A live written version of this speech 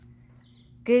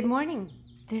Good morning.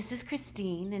 This is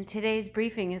Christine, and today's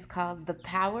briefing is called The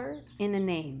Power in a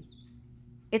Name.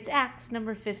 It's Acts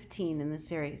number 15 in the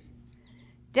series.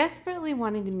 Desperately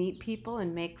wanting to meet people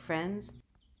and make friends,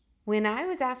 when I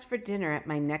was asked for dinner at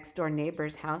my next door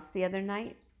neighbor's house the other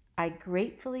night, I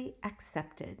gratefully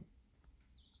accepted.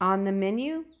 On the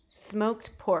menu,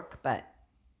 smoked pork butt.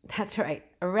 That's right,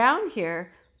 around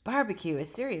here, barbecue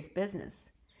is serious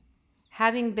business.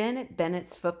 Having been at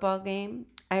Bennett's football game,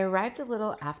 I arrived a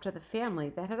little after the family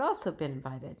that had also been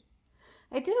invited.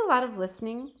 I did a lot of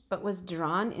listening, but was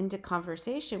drawn into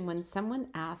conversation when someone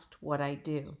asked what I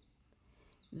do.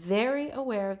 Very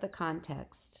aware of the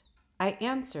context, I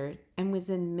answered and was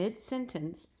in mid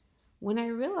sentence when I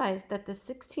realized that the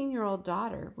 16-year-old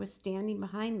daughter was standing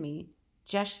behind me,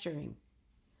 gesturing.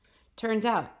 Turns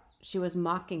out she was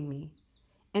mocking me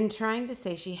and trying to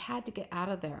say she had to get out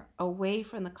of there, away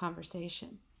from the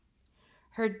conversation.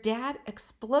 Her dad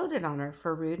exploded on her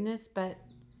for rudeness, but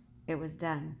it was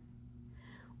done.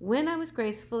 When I was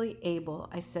gracefully able,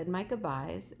 I said my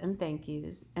goodbyes and thank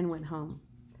yous and went home.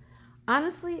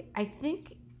 Honestly, I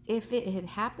think if it had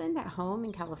happened at home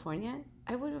in California,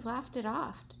 I would have laughed it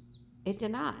off. It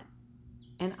did not,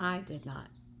 and I did not.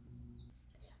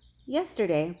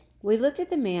 Yesterday, we looked at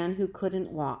the man who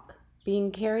couldn't walk,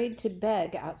 being carried to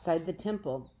beg outside the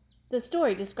temple, the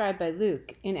story described by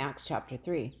Luke in Acts chapter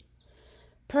 3.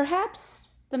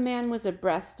 Perhaps the man was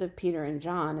abreast of Peter and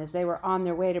John as they were on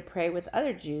their way to pray with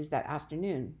other Jews that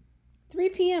afternoon. 3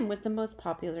 p.m. was the most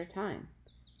popular time.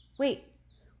 Wait,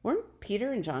 weren't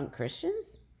Peter and John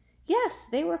Christians? Yes,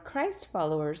 they were Christ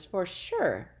followers for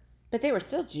sure, but they were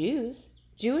still Jews,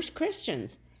 Jewish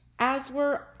Christians, as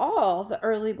were all the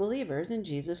early believers in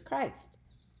Jesus Christ.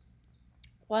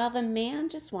 While the man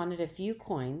just wanted a few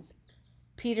coins,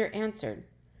 Peter answered,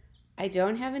 I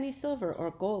don't have any silver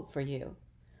or gold for you,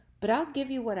 but I'll give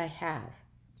you what I have.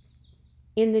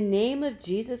 In the name of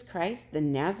Jesus Christ, the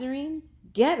Nazarene,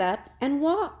 get up and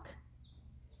walk.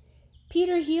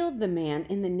 Peter healed the man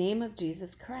in the name of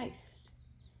Jesus Christ.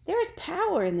 There is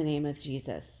power in the name of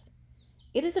Jesus.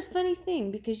 It is a funny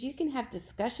thing because you can have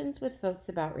discussions with folks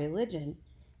about religion,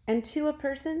 and to a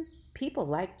person, people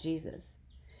like Jesus.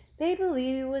 They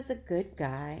believe he was a good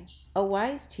guy, a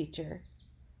wise teacher,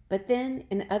 but then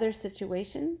in other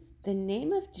situations, the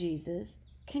name of Jesus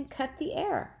can cut the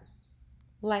air,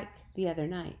 like the other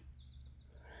night.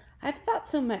 I've thought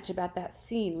so much about that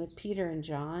scene with Peter and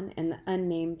John and the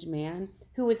unnamed man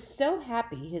who was so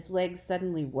happy his legs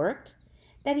suddenly worked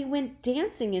that he went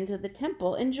dancing into the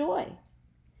temple in joy.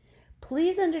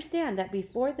 Please understand that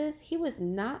before this, he was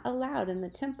not allowed in the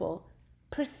temple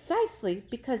precisely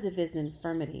because of his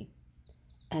infirmity.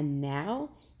 And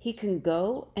now he can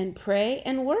go and pray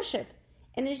and worship,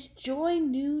 and his joy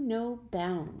knew no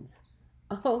bounds.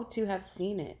 Oh, to have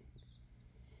seen it.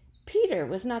 Peter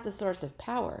was not the source of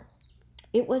power.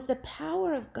 It was the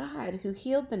power of God who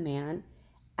healed the man,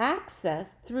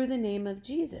 accessed through the name of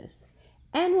Jesus.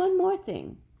 And one more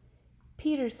thing,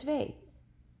 Peter's faith,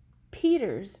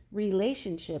 Peter's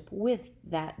relationship with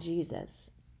that Jesus.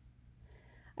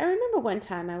 I remember one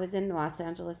time I was in Los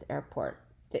Angeles airport,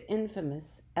 the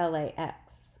infamous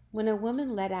LAX, when a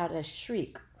woman let out a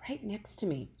shriek right next to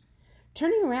me.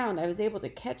 Turning around, I was able to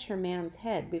catch her man's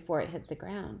head before it hit the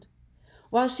ground.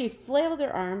 While she flailed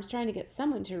her arms trying to get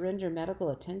someone to render medical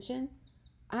attention,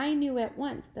 I knew at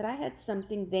once that I had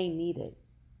something they needed,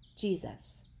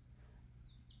 Jesus.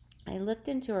 I looked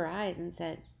into her eyes and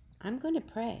said, I'm going to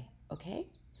pray, okay?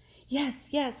 Yes,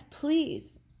 yes,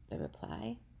 please, the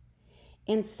reply.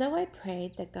 And so I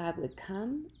prayed that God would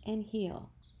come and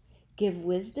heal, give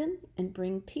wisdom and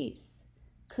bring peace,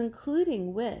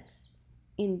 concluding with,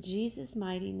 in Jesus'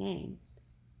 mighty name,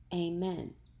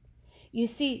 amen. You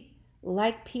see,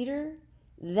 like Peter,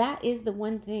 that is the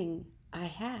one thing I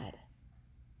had.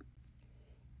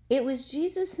 It was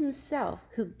Jesus himself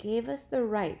who gave us the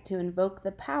right to invoke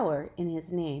the power in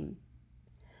his name.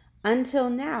 Until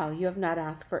now, you have not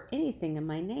asked for anything in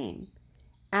my name.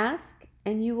 Ask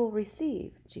and you will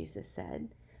receive, Jesus said,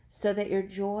 so that your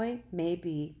joy may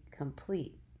be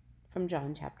complete. From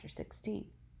John chapter 16.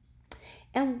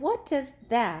 And what does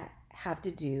that have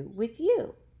to do with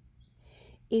you?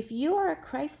 If you are a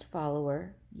Christ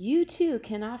follower, you too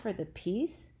can offer the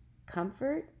peace,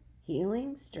 comfort,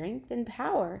 healing, strength, and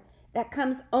power that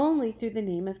comes only through the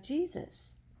name of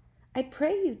Jesus. I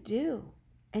pray you do,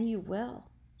 and you will.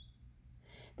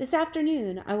 This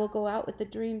afternoon, I will go out with the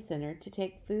Dream Center to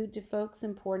take food to folks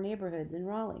in poor neighborhoods in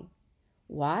Raleigh.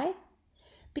 Why?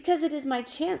 Because it is my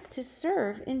chance to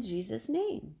serve in Jesus'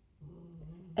 name.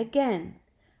 Again,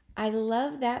 I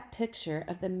love that picture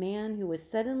of the man who was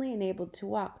suddenly enabled to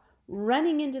walk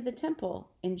running into the temple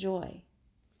in joy.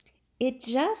 It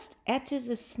just etches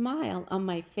a smile on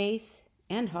my face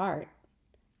and heart,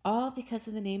 all because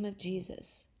of the name of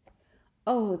Jesus.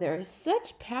 Oh, there is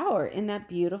such power in that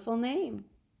beautiful name.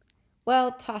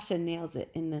 Well, Tasha nails it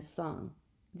in this song.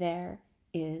 There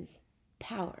is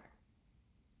power.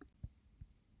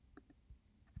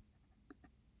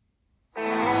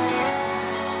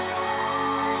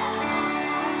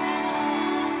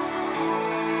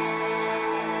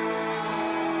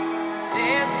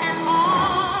 There's an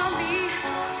army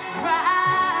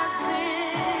rising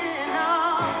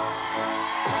up.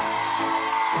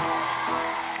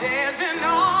 There's an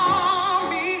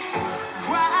army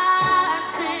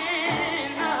rising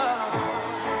up.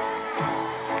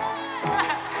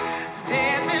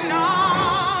 There's an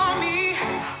army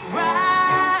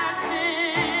rising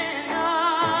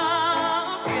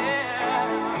up,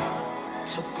 yeah,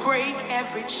 to break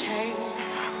every chain,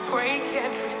 break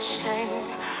every chain,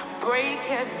 break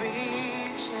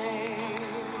every chain.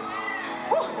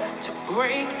 Woo! To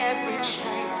break every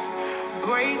chain,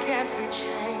 break every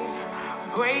chain,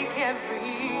 break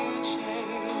every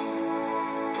chain.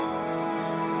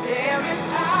 There is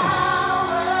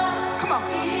power. Come on.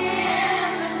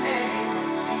 In the name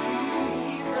of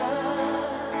Jesus.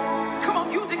 Come on,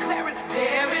 you declare it.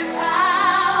 There is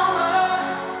power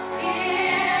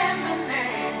in the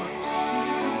name of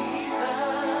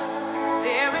Jesus.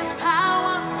 There is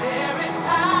power. There is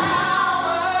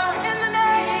power in the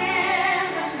name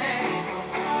of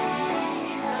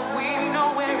Jesus. We know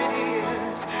where it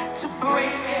is to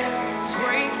break every chain,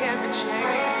 break every chain.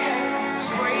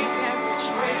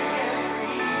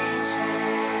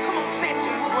 Come on, say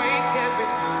to break every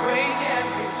chain, break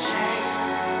every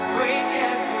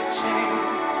chain,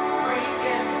 break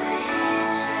every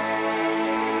chain.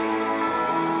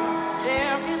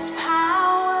 There is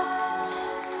power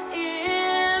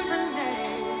in the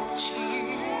name of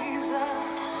Jesus.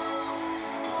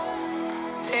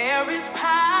 There is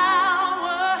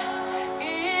power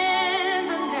in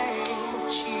the name of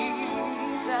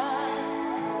Jesus.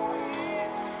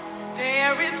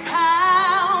 There is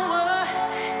power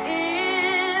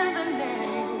in the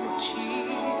name of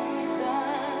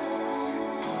Jesus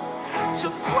to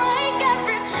break.